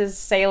 This is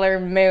Sailor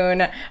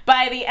Moon.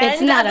 By the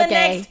end of the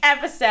next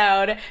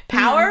episode,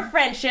 power of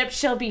friendship,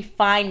 she'll be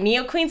fine.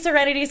 Neo Queen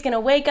Serenity's gonna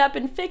wake up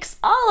and fix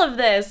all of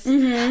this.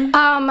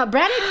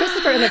 Brandon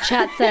Christopher in the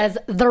chat says,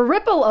 the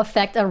ripple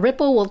effect, a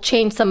ripple will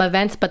change some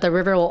events, but the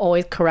river will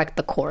always correct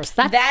the course.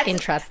 That's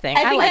interesting.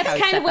 I think like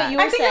that's kind of what you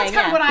were saying. I think that's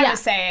kind of what I was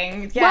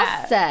saying. Yeah.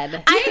 Well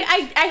said.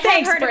 I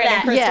have heard of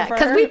that. Yeah,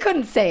 because we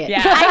couldn't say it.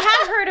 Yeah. I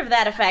have heard of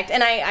that effect,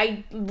 and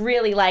I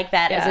really like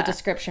that as a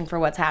description for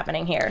what's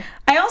happening here.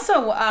 I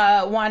also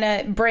want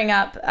to bring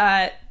up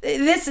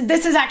this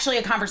is actually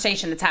a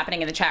conversation that's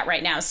happening in the chat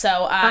right now.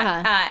 So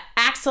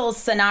Axel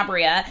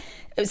Sanabria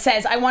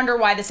says, I wonder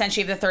why the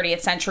Senshi of the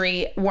 30th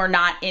century were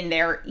not in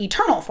their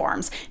eternal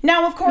forms.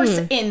 Now, of course,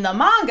 in the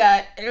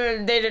manga,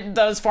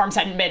 those forms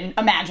hadn't been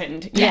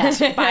imagined yet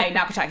by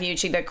Naoko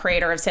Takeuchi, the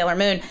creator of Sailor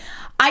Moon.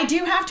 I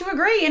do have to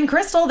agree, in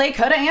Crystal, they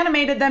could have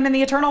animated them in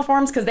the eternal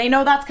forms because they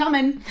know that's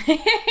coming.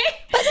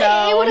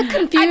 So it would have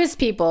confused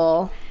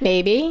people,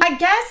 maybe. I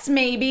guess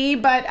maybe,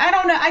 but I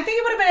don't know. I think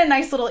it would have been a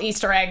nice little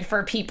Easter egg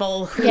for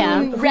people who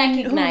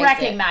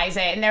recognize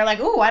it. And they're like,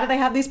 ooh, why do they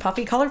have these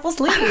puffy, colorful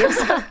sleeves?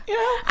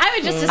 I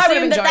would just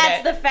assume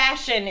that's the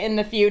fashion in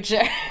the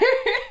future.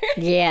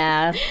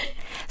 Yeah.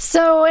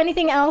 So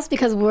anything else?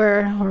 Because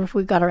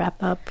we got to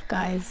wrap up,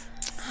 guys.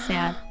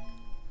 Sad.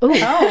 Ooh.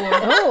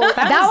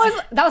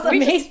 That was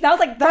amazing. That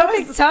was like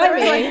perfect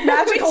timing. There was like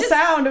magical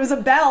sound. It was a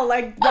bell.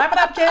 Like, wrap it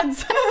up,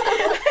 kids.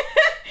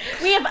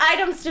 We have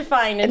items to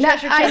find. And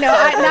I know.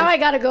 Now I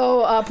gotta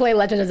go play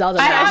Legend of Zelda.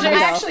 I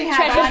actually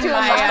have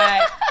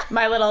on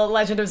my little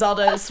Legend of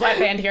Zelda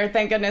sweatband here.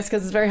 Thank goodness,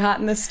 because it's very hot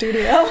in this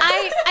studio.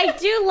 I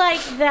do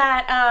like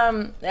that.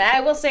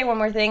 I will say one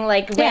more thing.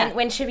 Like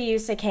when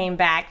Chibiusa came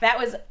back, that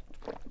was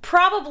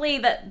probably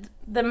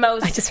the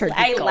most. I just heard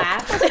I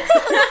laughed.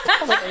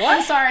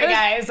 I'm sorry,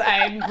 guys.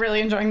 I'm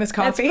really enjoying this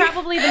coffee. It's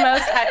probably the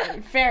most.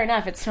 Fair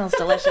enough. It smells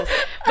delicious.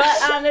 But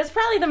it's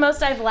probably the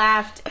most I've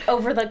laughed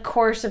over the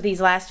course of these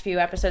last few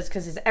episodes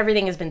because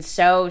everything has been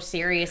so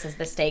serious as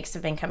the stakes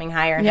have been coming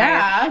higher and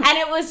higher. And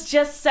it was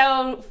just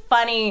so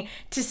funny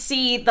to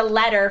see the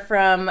letter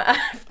from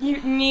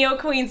Neo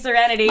Queen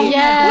Serenity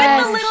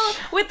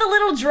with the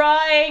little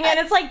drawing, and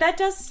it's like that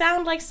does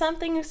sound like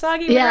something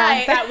Usagi would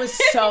write. That was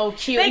so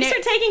cute. Thanks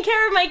for taking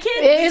care of my kids.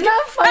 It's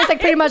not fun. It's like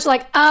pretty much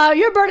like,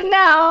 you're burdened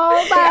now.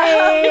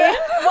 Bye.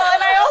 Well,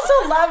 and I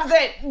also love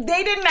that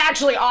they didn't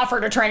actually offer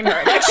to train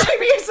her. Like,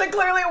 Chibiusa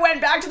clearly went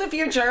back to the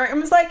future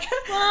and was like,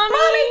 Mom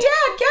and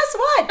Dad, guess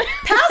what?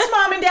 Past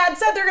Mom and Dad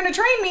said they're going to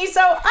train me,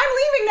 so I'm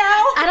leaving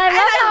now. And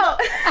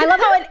I love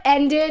how it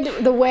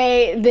ended the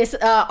way this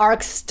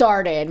arc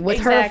started, with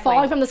her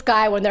falling from the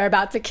sky when they're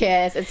about to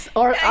kiss.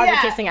 Are they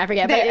kissing? I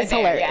forget, but it's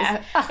hilarious.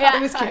 Yeah,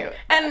 it was cute.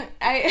 And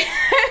I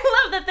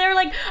love that they're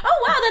like,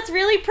 oh, wow, that's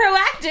really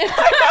proactive.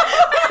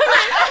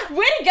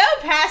 Way to go,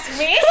 past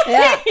me.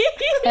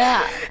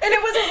 Yeah. And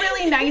it was a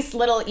really nice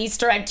little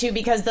Easter egg, too,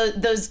 because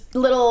those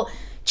little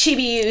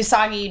Chibi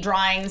Usagi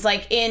drawings,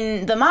 like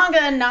in the manga,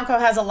 Naoko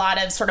has a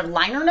lot of sort of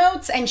liner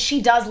notes, and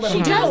she does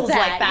little doodles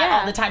like that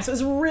all the time. So it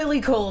was really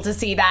cool to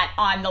see that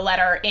on the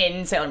letter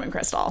in Sailor Moon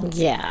Crystal.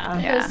 Yeah.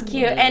 It was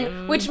cute.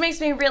 And which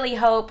makes me really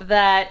hope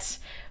that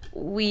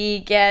we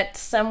get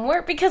some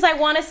work, because I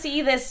want to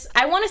see this.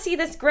 I want to see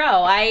this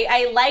grow.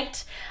 I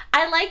liked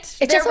it's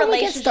their just when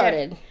relationship. we get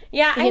started.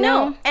 Yeah, I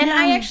know. And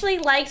I actually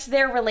liked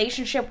their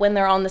relationship when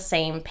they're on the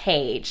same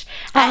page.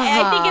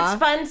 I think it's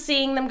fun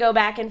seeing them go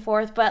back and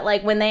forth, but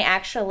like when they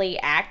actually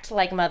act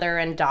like mother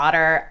and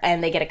daughter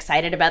and they get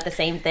excited about the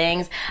same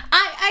things,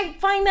 I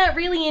find that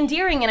really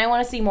endearing, and I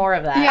want to see more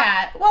of that.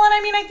 Yeah. Well, and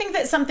I mean, I think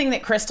that something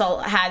that Crystal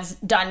has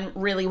done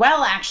really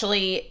well,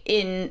 actually,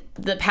 in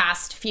the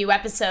past few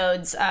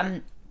episodes,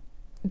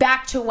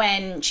 back to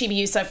when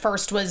Chibiusa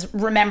first was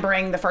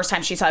remembering the first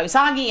time she saw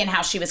Usagi and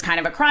how she was kind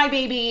of a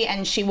crybaby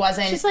and she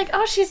wasn't... She's like,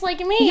 oh, she's like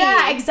me.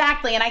 Yeah,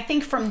 exactly. And I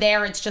think from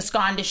there it's just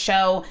gone to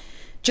show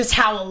just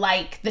how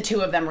alike the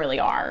two of them really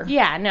are.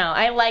 Yeah, no,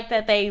 I like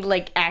that they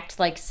like act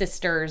like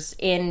sisters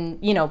in,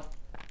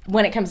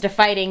 when it comes to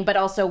fighting, but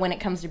also when it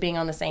comes to being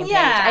on the same page.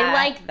 I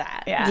like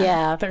that.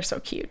 Yeah. They're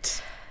so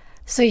cute.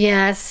 So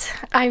yes,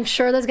 I'm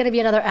sure there's going to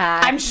be another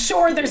act. I'm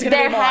sure there's going to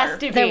be more. There has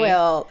to be. There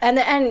will.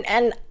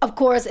 And of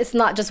course, it's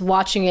not just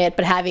watching it,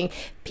 but having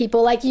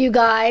people like you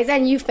guys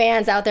and you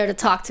fans out there to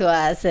talk to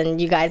us, and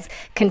you guys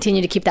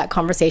continue to keep that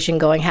conversation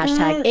going.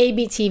 Hashtag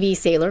ABTV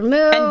Sailor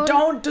Moon. And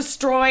don't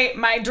destroy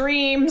my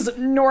dreams,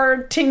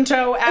 nor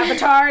Tinto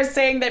avatars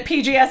saying that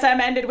PGSM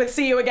ended with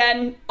see you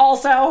again.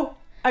 Also,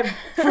 I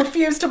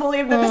refuse to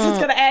believe that this is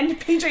going to end.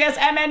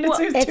 PGSM ended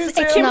too soon.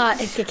 It's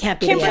not. It can't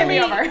be.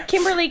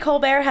 Kimberly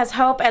Colbert has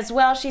hope as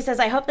well. She says,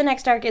 I hope the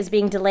next arc is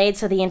being delayed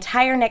so the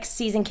entire next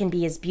season can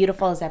be as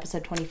beautiful as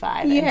episode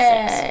 25 and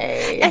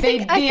 6. I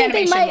think the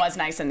animation was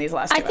nice in these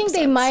last two episodes.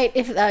 They might,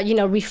 if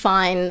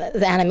refine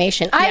the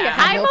animation.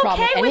 I'm no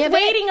problem with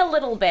waiting a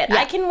little bit.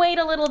 I can wait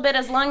a little bit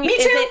as long as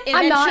it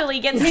eventually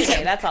gets me.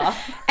 That's all.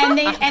 And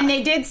And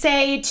they did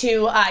say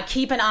to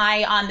keep an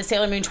eye on the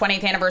Sailor Moon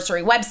 20th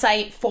anniversary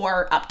website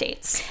for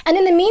updates. And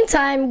in the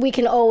meantime, we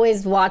can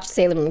always watch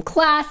Sailor Moon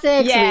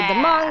classics, read the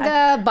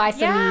manga, buy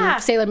some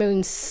Sailor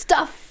Moon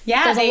stuff.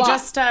 Yeah, they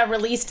just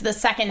released the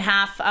second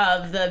half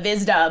of the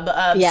VizDub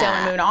of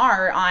Sailor Moon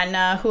R on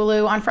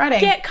Hulu on Friday.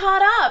 Get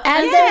caught up.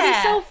 And It's going to be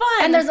so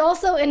fun. And there's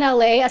also in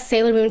LA a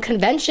Sailor Moon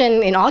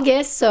convention in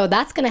August, so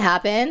that's going to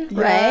happen,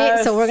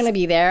 right? So we're going to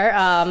be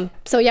there.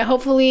 So yeah,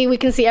 hopefully we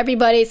can see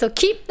everybody. So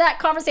keep that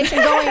conversation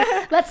going.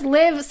 Let's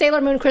live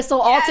Sailor Moon Crystal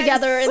all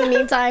together in the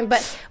meantime.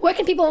 But where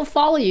can people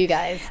follow you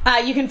guys?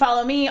 You can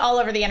follow me all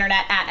over the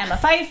internet at Emma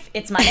Fife.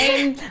 It's my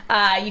name.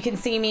 You can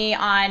see me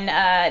on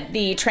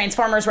the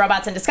Transformers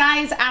Robots in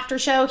Disguise after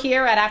show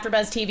here at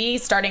AfterBuzz TV,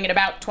 starting in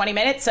about 20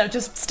 minutes. So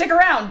just stick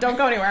around. Don't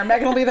go anywhere.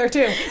 Megan will be there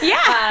too.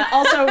 Yeah.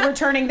 Also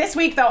returning this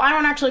week, though I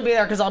won't actually be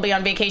there because I'll be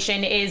on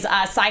vacation, is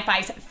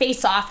Sci-Fi's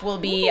Face Off. We'll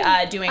be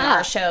doing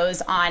our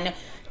shows on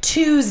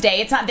Tuesday.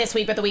 It's not this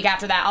week, but the week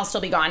after that, I'll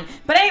still be gone.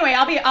 But anyway,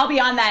 I'll be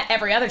on that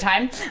every other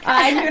time.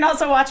 And you can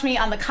also watch me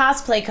on the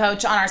Cosplay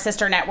Coach on our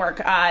sister network,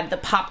 the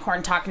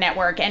Popcorn Talk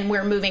Network, and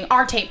we're moving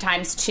our tape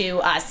times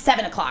to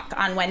 7 o'clock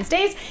on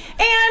Wednesdays.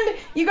 And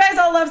you guys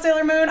all love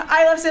Sailor Moon.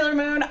 I love Sailor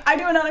Moon. I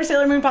do another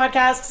Sailor Moon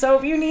podcast, so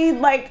if you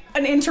need like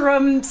an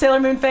interim Sailor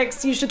Moon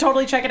fix, you should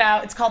totally check it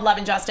out. It's called Love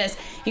and Justice.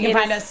 You can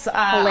find us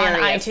on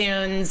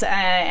iTunes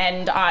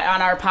and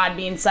on our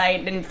Podbean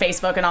site and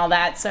Facebook and all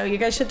that, so you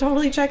guys should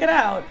totally check it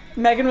out.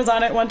 Megan was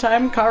on it one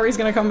time. Kari's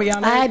going to come be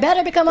on it. I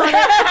better become on it.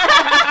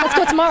 Let's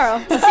go tomorrow.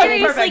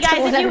 Seriously,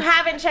 guys, if you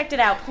haven't checked it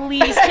out,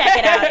 please check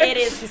it out. It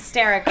is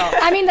hysterical.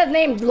 I mean, the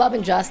name Love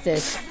and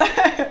Justice.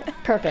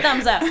 Perfect.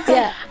 Thumbs up.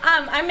 Yeah.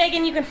 I'm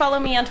Megan. You can follow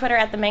me on Twitter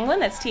at TheMenguin.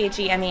 That's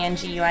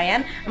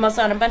TheMenguin. I'm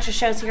also on a bunch of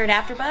shows here at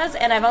AfterBuzz,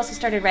 and I've also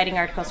started writing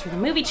articles for the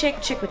Movie Chick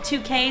with 2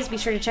 Ks. Be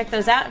sure to check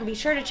those out, and be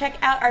sure to check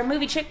out our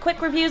Movie Chick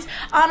quick reviews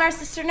on our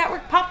sister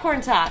network,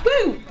 Popcorn Talk.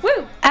 Woo!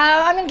 Woo!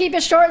 I'm going to keep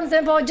it short and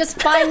simple.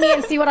 Just find me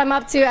and see what I'm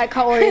up to at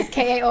Kaorius,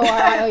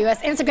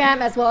 Kaorious, Instagram,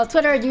 as well as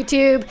Twitter,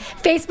 YouTube,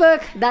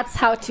 Facebook. That's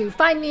how to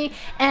find me.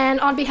 And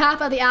on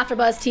behalf of the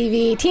AfterBuzz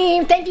TV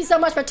team, thank you so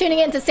much for tuning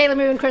in to Sailor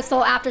Moon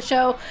Crystal After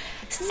Show.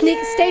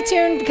 Stay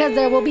tuned because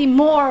there will be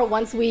more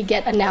once we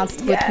get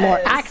announced with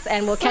more acts,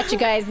 and we'll catch you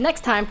guys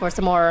next time for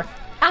some more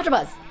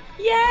AfterBuzz.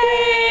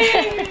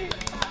 Yay!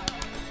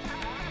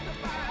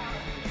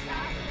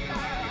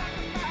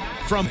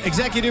 From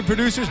executive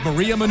producers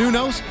Maria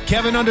Menounos,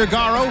 Kevin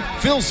Undergaro,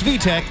 Phil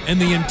Svitek,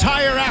 and the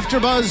entire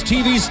AfterBuzz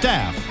TV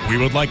staff, we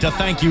would like to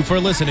thank you for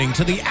listening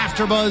to the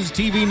AfterBuzz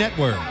TV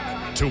network.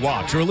 To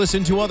watch or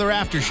listen to other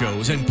after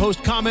shows and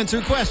post comments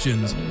or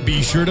questions,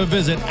 be sure to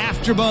visit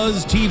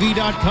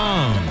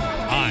AfterBuzzTV.com.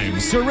 I'm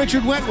Sir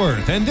Richard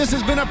Wentworth, and this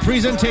has been a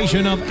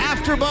presentation of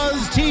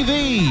AfterBuzz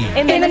TV.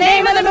 In the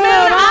name of the moon,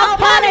 I'll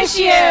punish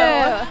you!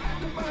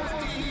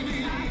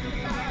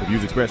 The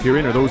views expressed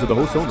herein are those of the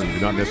hosts only and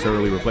do not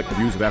necessarily reflect the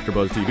views of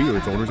AfterBuzz TV or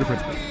its owners or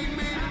principals.